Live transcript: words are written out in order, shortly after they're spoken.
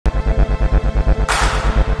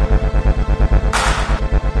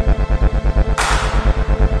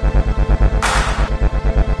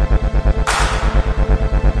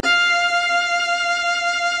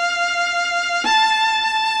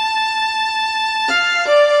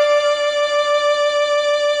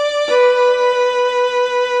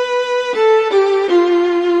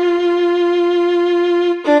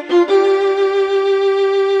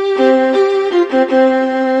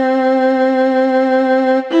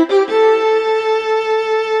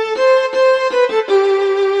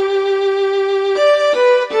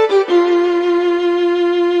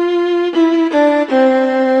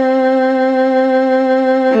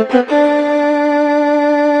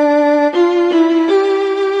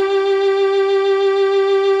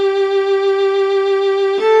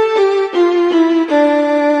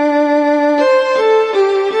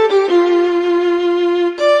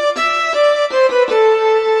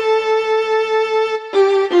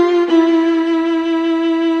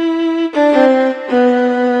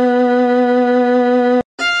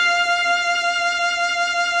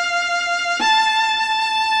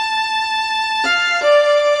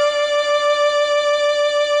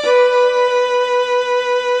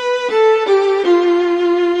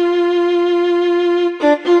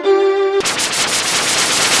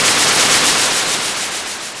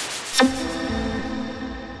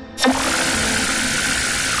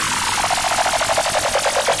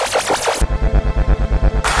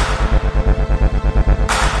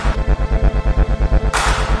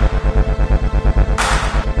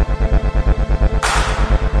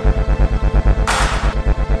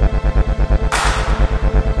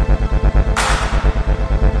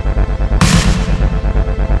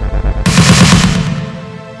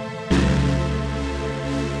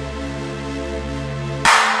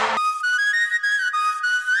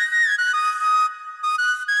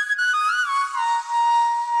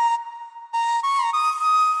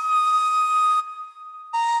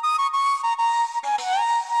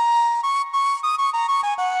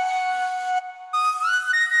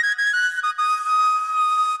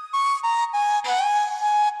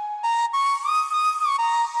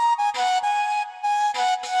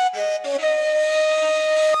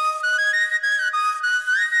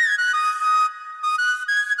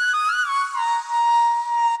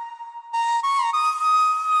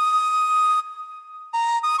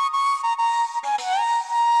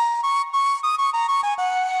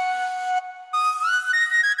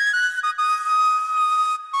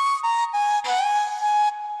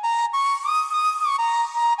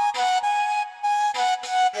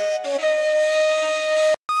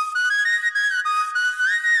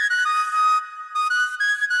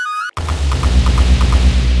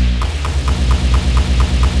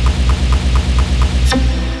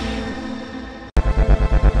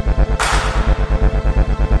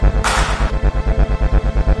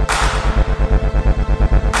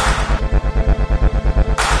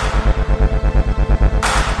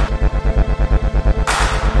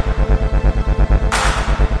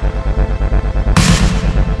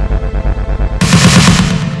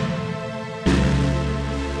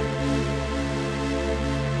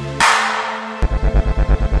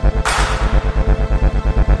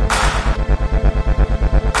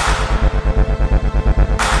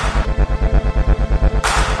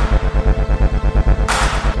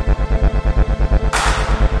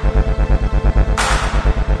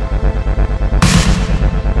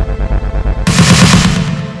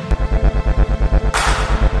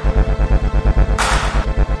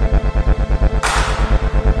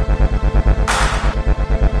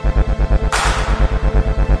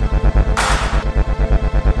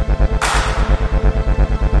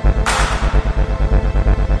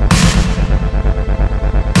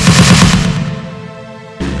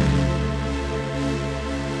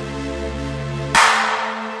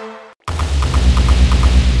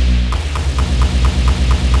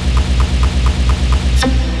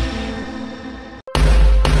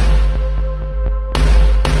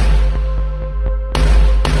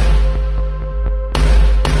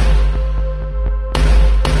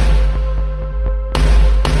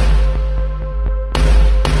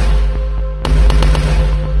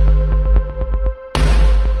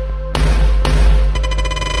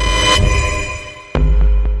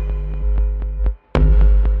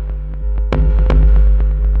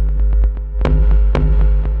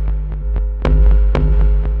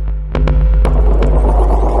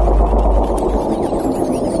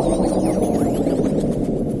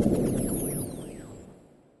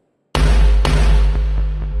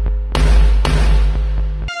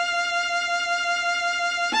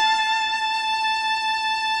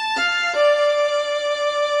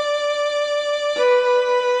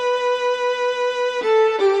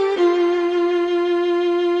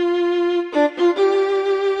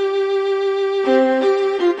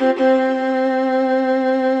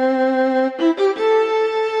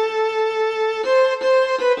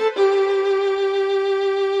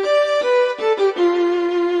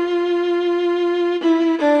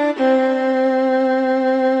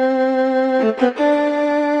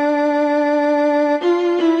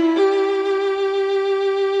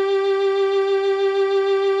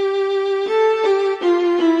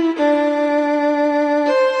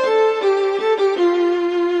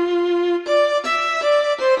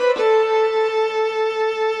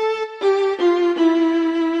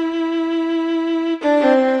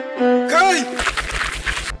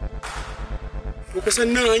baka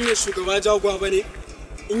san nan hanyar shugaba jagwa bane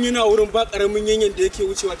in yana wurin ba karamin yanyan da yake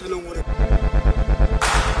wucewa ta nan wurin.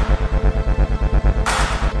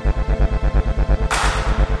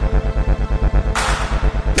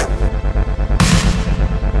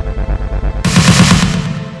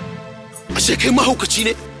 Ashe kai mahaukaci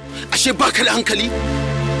ne? Ashe baka da hankali?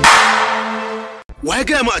 Waye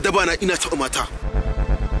gaya ma a dabana ina taɓa mata?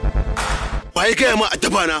 Waye gaya ma a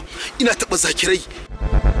dabana ina taɓa zakirai?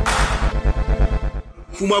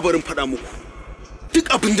 Kuma barin faɗa muku duk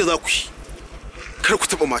abin da za ku yi kar ku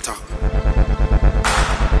taɓa mata,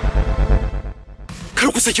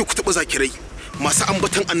 kar ku sake ku taɓa zakirai masu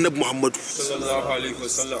ambatan annabi Muhammadu sallallahu alaihi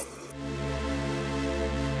wasallam.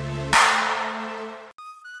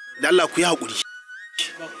 da Allah ku yi haƙuri.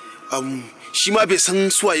 Shi ma bai san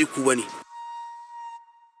suwaye ku bane.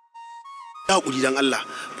 Ya haƙuri dan Allah,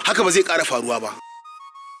 haka ba zai ƙara faruwa ba.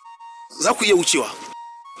 Za ku iya wucewa.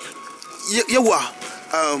 Yawa,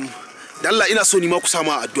 da Allah ina so ni ma ku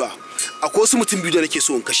sama addu'a. Akwai wasu mutum biyu da nake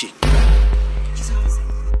so in kashe.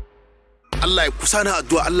 Allah ya kusa na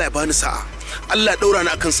addu'a, Allah ya bani sa'a. Allah ya daura ni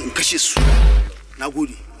akan su in kashe su.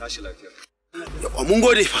 Nagode. Tashi lafiya. Yawa, mun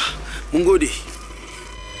gode fa. Mun gode.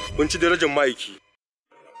 Kun ci darajar ma'aiki.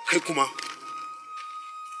 Kai kuma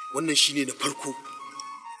wannan shine na farko,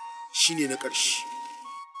 shine na ƙarshe.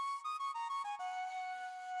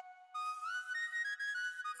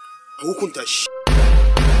 A hukunta shi.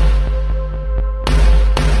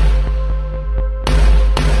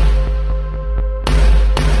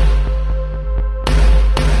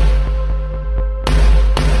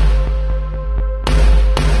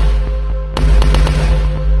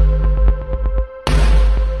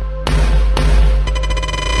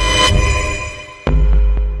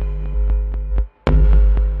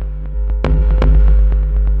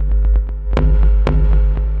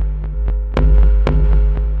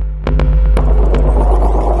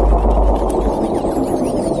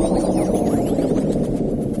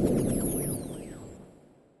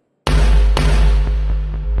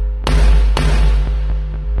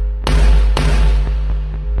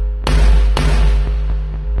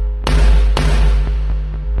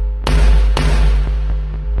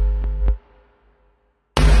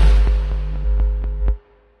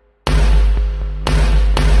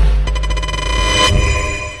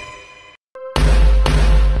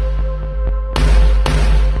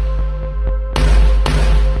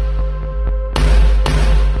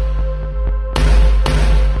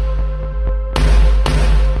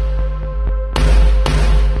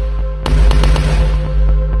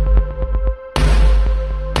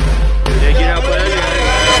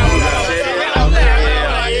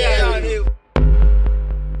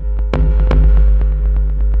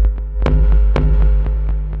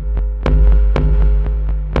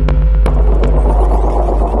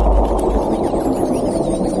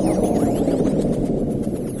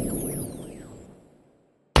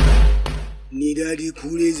 Dadi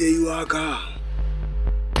kure zai yi waka.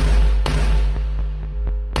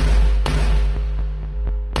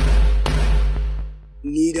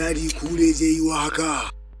 Ni dadi kure zai yi waka.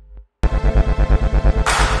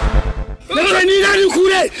 Lalle ni dadi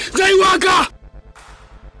kure zai yi waka.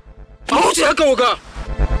 A wuce haka waka.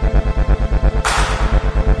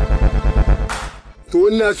 To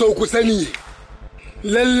ina so ku sani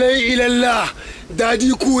lallai ilalla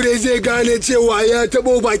dadi kure zai gane cewa ya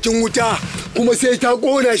taɓo bakin wuta kuma sai ta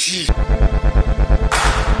ƙona shi.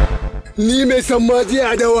 Ni mai sammaji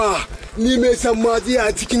a dawa, ni mai sammaji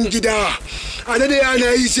a cikin gida. A dade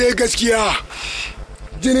ana yi sai gaskiya.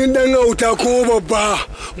 Jinin ɗan auta ko babba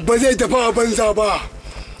ba zai tafi a banza ba.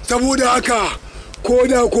 Saboda haka ko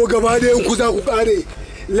da ko gaba ɗayan ku za ku ƙare.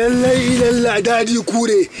 Lallai ilalla dadi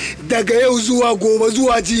kure daga yau zuwa gobe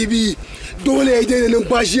zuwa jibi dole ya daina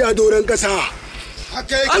numfashi a doron ƙasa.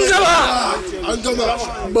 An gama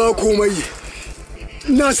ba komai.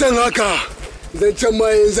 Na san haka zancen ma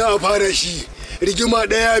yanzu a fara shi. Rigima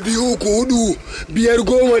 1 2 3 4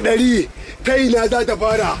 5 10 100 ta ina za ta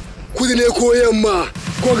fara. Kudu ne ko yamma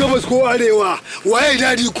ko gabas ko arewa waye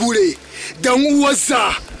dadi kure dan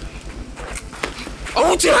uwarsa. A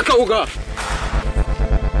wuce haka uga.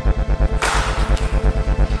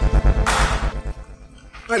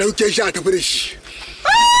 A dauke shi a tafi da shi.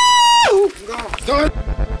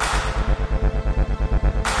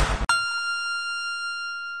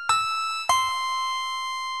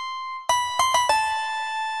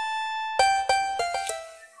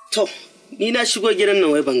 To, ni na shigo gidan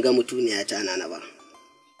nan wai ban ga mutuniya ta nana ba.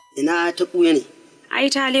 Ina ta ɓuya ne? Ai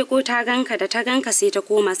ta leko ta ganka da ta ganka sai ta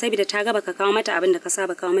koma saboda ta ga baka kawo mata abin da ka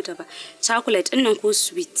saba kawo mata ba. Chocolate ɗin nan ko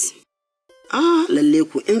sweet. Ah, lalle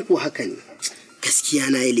ku in ku haka ne.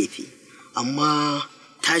 Gaskiya na yi laifi. amma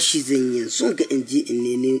tashi zan yanzu ga in je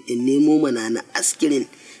in nemo mana na askirin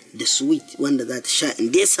da sweet wanda za ta sha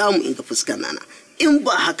in dai samu in ga fuskar nana. In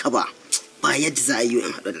ba haka ba yadda za a yi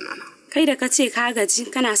in haɗu da nana. Kai da ka ce ka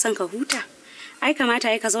gaji kana son ka huta, ai kamata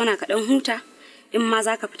ai ka zauna ka ɗan huta in ma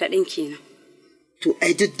za ka fita ɗin kenan. To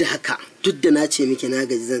ai duk da haka, duk da na ce miki na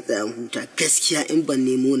gaji zan tsaya huta, gaskiya in ban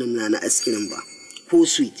nemo na askirin ba ko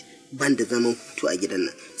sweet ban da zaman hutu a gidan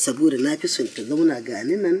nan, saboda na fi son ta zauna ga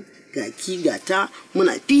ni nan ga ki ga ta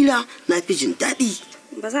muna fira, na fi jin daɗi.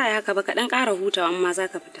 Ba za a yi haka ba, ka ɗan ƙara hutawa amma za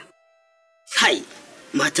ka fita. Kai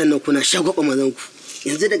matan nan kuna shagwaba mazan ku,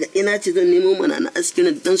 yanzu daga ina ce zan nemo mana na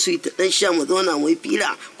askirin dan sweet dan sha mu zauna mu yi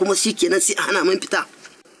fira kuma shikenan sai a hana min fita.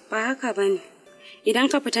 Ba haka bane, idan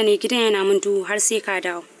ka fita ne gidan yana min duhu har sai ka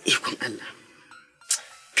dawo. Ikon Allah,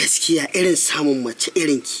 gaskiya irin samun mace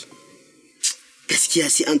irin ki gaskiya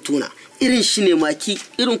sai an tona, irin shi ne maki,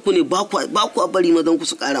 irin ku ne ba ku bari mazan ku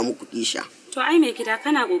su kara muku kisha. To ai mai gida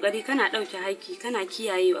kana kokari kana dauke haƙi kana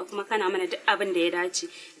kiyayewa kuma kana mana duk abin da ya dace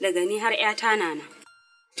daga ni har ƴata nana.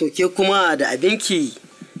 To ke kuma da abinki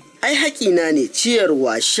ai haƙina ne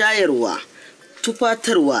ciyarwa, shayarwa,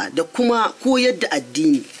 tufatarwa da kuma koyar da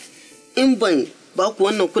addini. In ban ba ku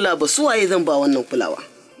wannan kula ba su waye zan ba wannan kulawa?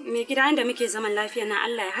 Mai gida inda muke zaman lafiya na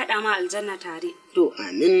Allah ya haɗa ma aljanna tare. To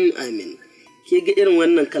amin amin. Ke ga irin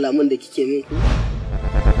wannan kalaman da kike min ku?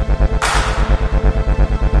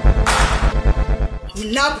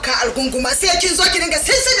 Munafuka algunguma sai kin zo ki dinga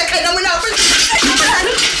sai da kai na munafiki.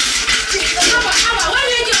 Haba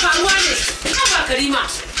wani yake faruwa ne? Haba Karima.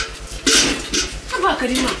 Haba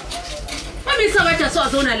Karima. Ba me yasa ba ta so a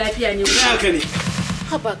zauna lafiya ne? Haka ne.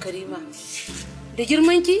 Haba Karima. Da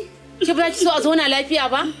girman ki? Ki ba ki so a zauna lafiya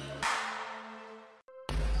ba?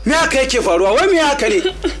 Me haka yake faruwa? Wai me haka ne?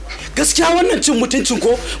 Gaskiya wannan cin mutuncin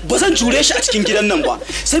ko ba zan jure shi a cikin gidan nan ba,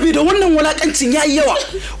 saboda wannan walakancin yayi yawa.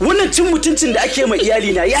 Wannan cin mutuncin da ake ma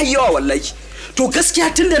iyali na yayi yawa wallahi. To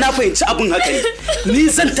gaskiya tunda na fahimci abin haka ne, ni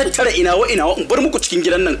zan tattara inawa in bar muku cikin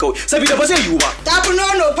gidan nan kawai, saboda ba zai yiwu ba. Tafi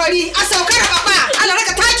nono fari a saukar kafa, ana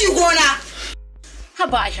raka taki gona.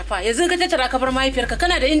 Haba Ashafa, yanzu ka tattara ka bar mahaifiyarka,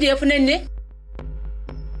 kana da inda yafi nan ne?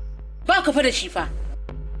 Ba ka fa da shi fa.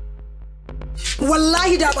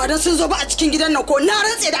 Wallahi da ba dan sun zo ba a cikin gidan nan ko na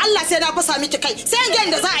rantse da Allah sai na fasa miki kai, sai ga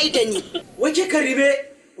inda za a yi da ni. Wace Karime,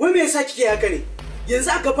 wai me yasa kike haka ne? Yanzu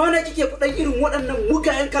a gabana kike faɗan irin waɗannan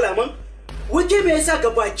mugayen kalaman? Wace me yasa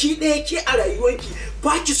gabaki ɗaya ke a rayuwanki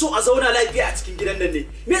ba ki so a zauna lafiya a cikin gidan nan ne?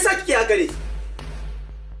 Me yasa kike haka ne?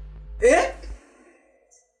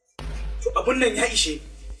 To abun nan ya ishe.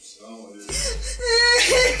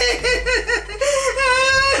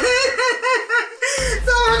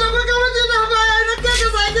 Saboda baka mutu na baya na kai ka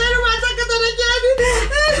sake ni mata ka ta rake ni.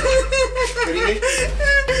 Karime,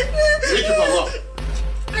 me yake faruwa?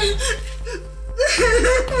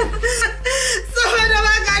 Saboda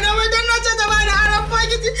baka da wajen na ce ta bani aron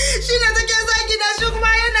fakiti shine take zagi da shi kuma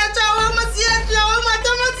yana cewa matsiyaci wa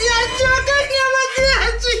mata matsiyaci wa kai ne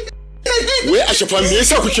matsiyaci. Wai Ashafa me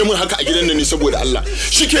yasa kuke min haka a gidan nan ne saboda Allah?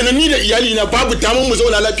 Shikenan ni da iyali na babu damar mu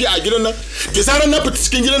zauna lafiya a gidan nan. Da zarar na fita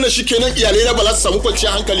cikin gidan nan shikenan iyalai na ba za su samu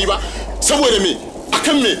kwanciyar hankali ba. Saboda me?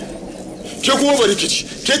 Akan me? Ke kuma bari kici.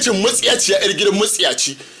 Ke ce matsiyaciya yar gidan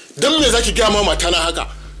matsiyaci. Dan me zaki ga ma mata na haka?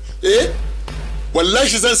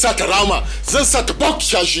 Wallahi zan sa ta rama, zan sa ta baki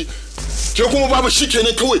shashi. Ke kuma babu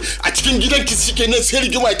shikenan kawai a cikin gidanki shikenan sai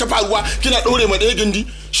rigima ta faruwa kina daure ma ɗaya gindi.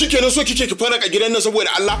 Shikenan so kike ki faraka gidan nan saboda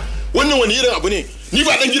Allah. Wannan wani irin abu ne? Ni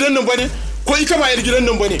ba dan gidan nan bane? Ko ita ba yar gidan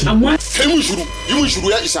nan bane? Amma kai mun shiru, yi mun shiru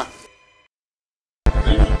ya isa.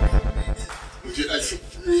 Muje dashi.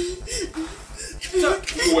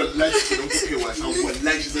 Wallahi idan kuke wasa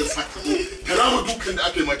wallahi zan saka ko karama dukan da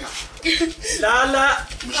ake mata. Lala,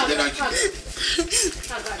 mu shiga daki.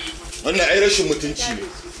 Wannan ai rashin mutunci ne.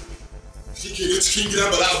 Shike ne cikin gida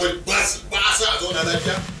ba za a bari ba a sa a zauna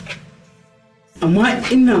lafiya. amma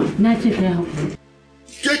ina na ce kai hakuri.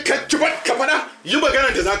 Ka fada yi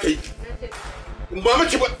magana da za ka yi. Mama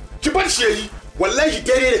ki bar shi yayi. Wallahi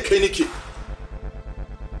dare da kai nake.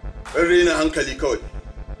 Raina hankali kawai.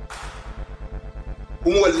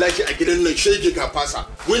 Kuma wallahi a gidan nan shege ka fasa.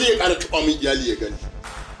 Wani ya ƙara tuba min iyali ya gani.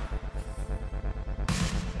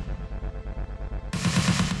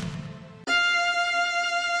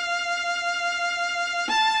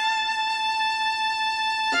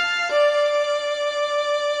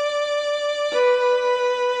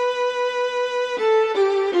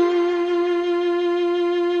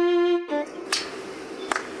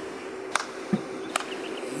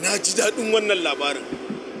 Na ji daɗin wannan labarin.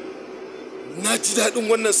 Na ji daɗin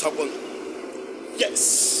wannan saƙon.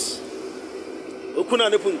 Yes! Kuna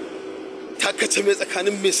nufin ta kace mai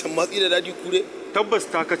tsakanin mai sammatsi da dadi kure? Tabbas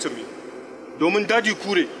ta kace mai. domin daji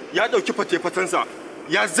kure ya ɗauki fate-fatensa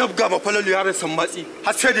ya zabga ma falalu yaran sammatsi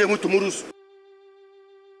har sai da ya mutu murus.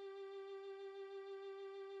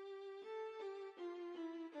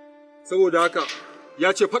 Saboda haka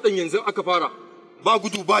ya ce faɗan yanzu aka fara ba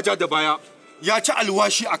gudu ba ja da baya, ya ci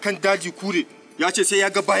alwashi akan daji kure, ya ce sai ya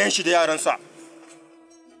ga bayan shi da yaransa.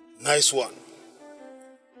 Nice one.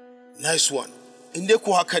 Nice one. In dai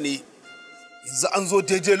ko haka ne, yanzu an zo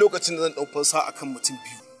daidai lokacin da zan ɗau fansa akan mutum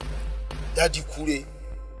biyu. Daji kure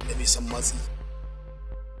da mai san matsi.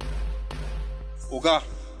 Oga,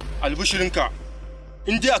 albishirinka,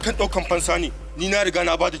 in dai akan ɗaukan fansa ne, ni na riga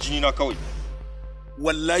na bada jini na kawai.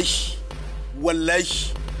 Wallahi,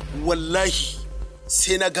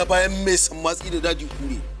 sai na ga bayan mai san matsi da daji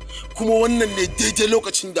kure. Kuma wannan ne daidai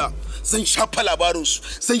lokacin da zan shafa labarinsu,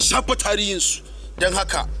 zan shafa tarihinsu. Don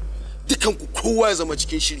haka, dukanku kowa ya zama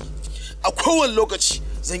cikin shiri. A kowane lokaci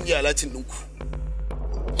zan iya latin ɗinku.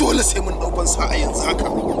 Dole sai mun ɗaukan sa'a yanzu haka.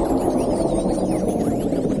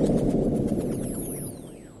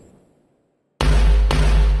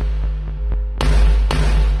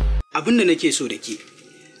 Abin da nake so da ke,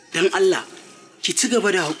 don Allah, ki ci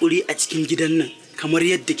gaba da haƙuri a cikin gidan nan kamar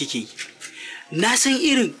yadda kike yi. Na san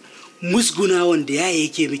irin musgunawan da yaya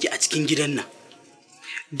yake miki a cikin gidan nan,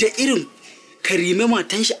 da irin karime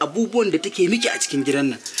matan shi abubuwan da take miki a cikin gidan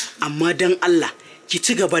nan, amma don Allah ki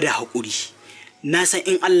ci gaba da haƙuri. Na san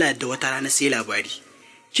in Allah da wata rana sai labari.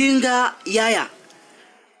 Kin ga yaya,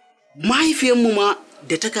 mahaifiyanmu ma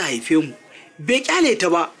da taka haife mu bai kyale ta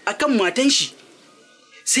ba akan matan shi,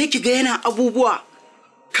 sai ki ga yana abubuwa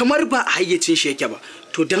kamar ba a hayyacin shi yake ba.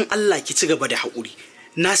 To don Allah ki ci gaba da haƙuri.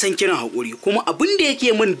 Na san kina haƙuri, kuma abin da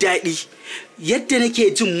yake min daɗi yadda nake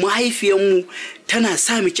jin mahaifiyanmu tana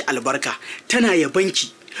sa miki albarka, tana yabanki.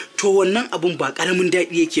 To wannan abun ba ƙaramin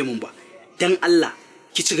daɗi yake min ba. Don Allah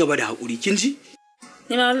ki ci gaba da haƙuri, kin ji?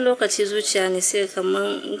 Ni ma wani lokaci zuciya ne sai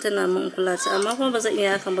kamar tana min kula ta, amma kuma ba zan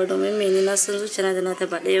iya hakan ba domin mene na san zuciya da nata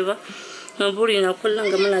ba ɗaya ba. Na buri na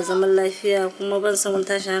kullum ga muna zaman lafiya, kuma ban san wani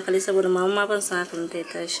tashin hankali saboda mama ma ban san hakan ta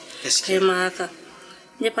tashi. Kai ma haka.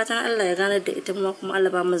 Ni fatan Allah ya gane da ita kuma Allah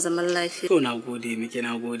ba mu zaman lafiya. To na gode miki,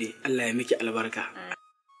 na gode. Allah ya miki albarka.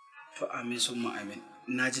 To amin summa amin.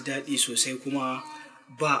 Na ji daɗi sosai, kuma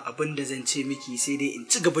ba abin da zan ce miki sai dai in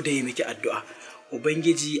ci gaba da yi miki addu'a.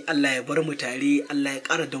 Ubangiji Allah ya bar mu tare, Allah ya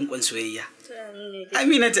ƙara danƙon soyayya.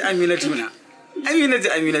 Aminatu.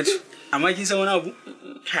 Amma kin san wani abu?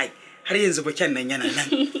 Kai, har yanzu ba kyan nan yana nan.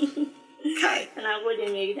 Kai. Na gode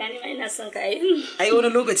mai gida, ni ma ina son ka yi. Ai wani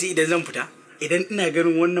lokaci idan zan fita, idan ina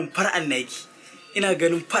ganin wannan far'an naki, ina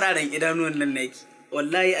ganin fararen idanuwan nan naki,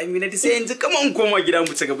 wallahi Aminatu sai yanzu kamar in koma gida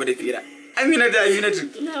mu ci gaba da fira. Aminatu.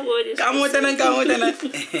 Na gode. Kamo ta nan.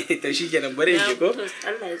 To shikenan bare ki ko?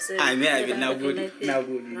 Allah ya tsare. Amin. Na gode.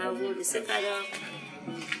 Sai ka dawo.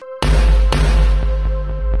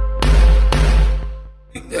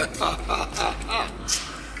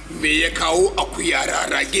 Me ya kawo akuya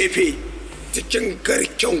rara gefe cikin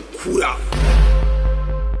garken kura?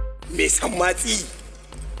 Me san matsi?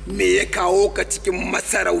 Me ya kawo ka cikin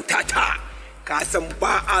masarautata? Ka san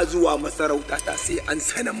ba a zuwa masarautata sai an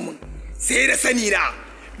sanan mun. Sai da sani na,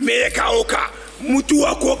 me ya kawo ka,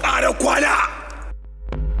 mutuwa ko ƙara kwana?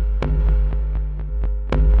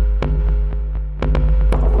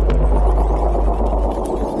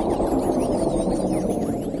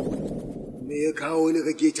 Me ya kawo ni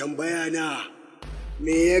kake tambaya na?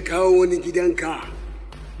 Me ya kawo ni gidanka,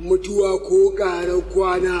 mutuwa ko ƙara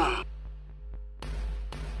kwana?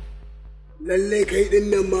 Lallai kai ɗin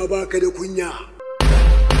nan ma baka da kunya.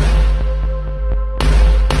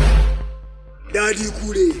 Dadi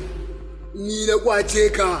kure, ni na kwace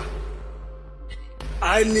ka a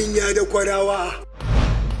hannun ya da kwarawa,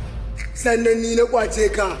 sannan ni na kwace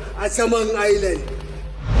ka a saman island,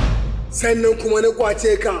 sannan kuma na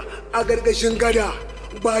kwace ka a ƙarƙashin gada.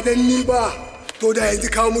 Ba dan ni ba, to da yanzu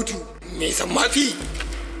ka mutu. Me san mafi?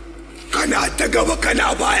 Kana ta gaba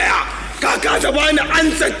kana baya, ka kasa bani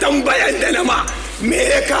ansa tambayan da na ma. Me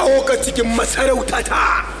ya kawo ka cikin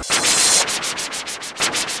masarautata?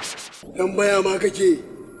 Tambaya ma kake,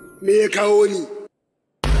 me ya kawo ni?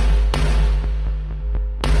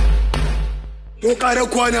 To ƙara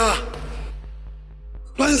kwana,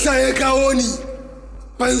 fansa ya kawo ni,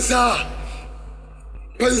 fansa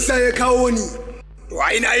ya kawo ni.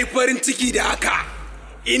 Wai na yi farin ciki da haka,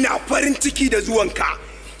 ina farin ciki da zuwanka,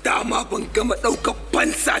 dama ban gama ɗaukar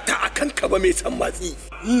fansa ta a kanka ba mai san matsi.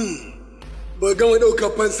 Ba gama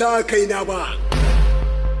ɗaukar fansa a kaina ba.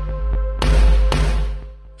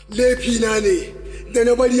 Laifina ne da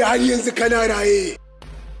na bari har yanzu kana raye.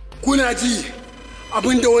 Kuna ji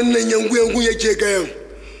abinda wannan yangu-yangu yake gayan,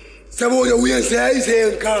 saboda wuyansa ya isa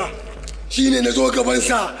yanka. shine na zo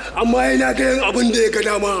gabansa amma yana ga yin abin da ya ga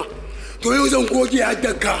dama. To yau zan goge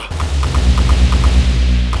haddarka.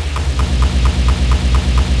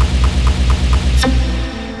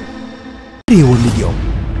 Arewa Medium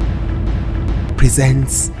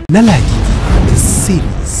presents Naladidi, the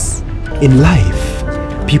series. In life,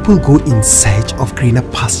 people go in search of greener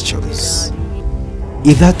pastures,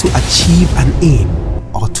 either to achieve an aim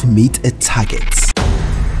or to meet a target.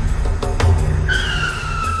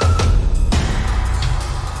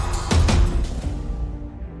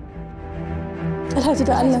 Alhaji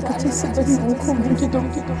da Allah ka ce su bari mu koma gidan.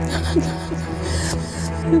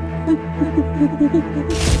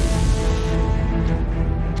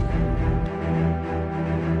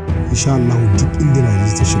 Insha Allah duk inda na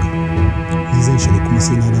ta shiga ni zan shiga kuma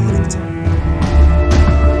sai na dawo da ita.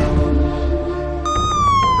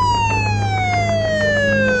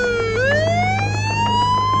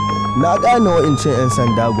 Na gane wa'incin 'yan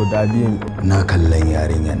sanda guda biyun. Na kallon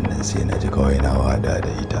yarinyar nan sai na ji kawai na wada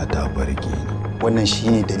da ita ta barke ni. Wannan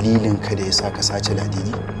shine dalilin ka da yasa ka sace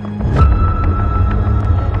Ladidi?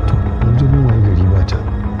 Mun ji mun waye gari ba ta.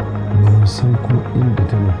 Ban san kuma inda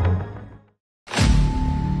ta nufa.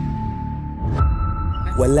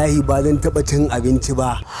 Wallahi ba zan taɓa cin abinci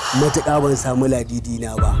ba matuƙa ban samu Ladidi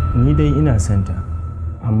na ba. Ni dai ina santa,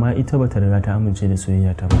 amma ita bata riga ta amince da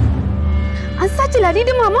soyayya ta ba. An sace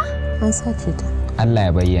Ladidi mama? An sace ta. Allah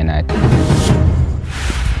ya bayyana ta.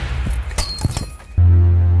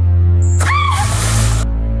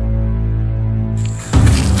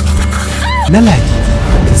 Naladidi,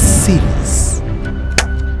 the series.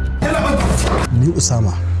 Ni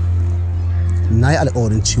Usama, na yi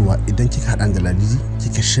alƙawarin cewa idan kika haɗa da Ladidi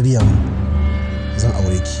kika shirya mu zan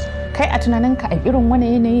aure ki. Kai a tunaninka a irin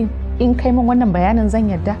wani yanayin in kai min wannan bayanin zan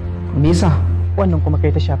yarda? Me yasa? Wannan kuma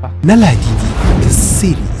kai ta shafa. Naladidi, the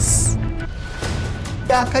series.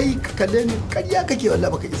 Ya kai ka kalle ni ƙarya kake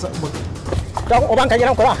wallahi baka isa ba. Dan uban ka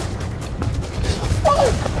gidan ku ba.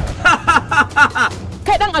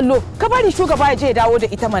 Kai dan allo, ka bari shugaba ya je ya dawo da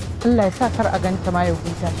ita man. Allah ya sa kar a ganta ma ya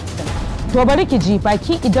huta shi. To bari ki ji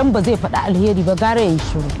baki idan ba zai faɗa alheri ba gara yayi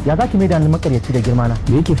shiru. Ya zaki mai da ni makaryaci da girma na?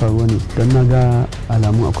 Me yake faruwa ne? Dan na ga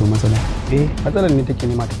alamu akwai matsala. Matsalar ne take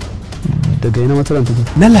nema ta. Daga ina matsalar take?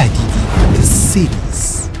 Naladidi, the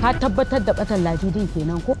series. Ka tabbatar da batan Ladidi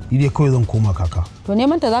kenan ko? Ni dai kawai zan koma kaka. To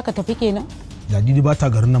neman ta zaka tafi kenan? Ladidi ba ta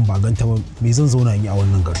garin nan ba ganta ba, me zan zauna in yi a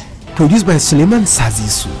wannan garin? Produced by Suleiman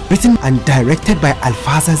Sazisu, written and directed by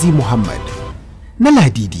Alfazazi Muhammad.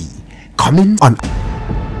 Naladidi, coming on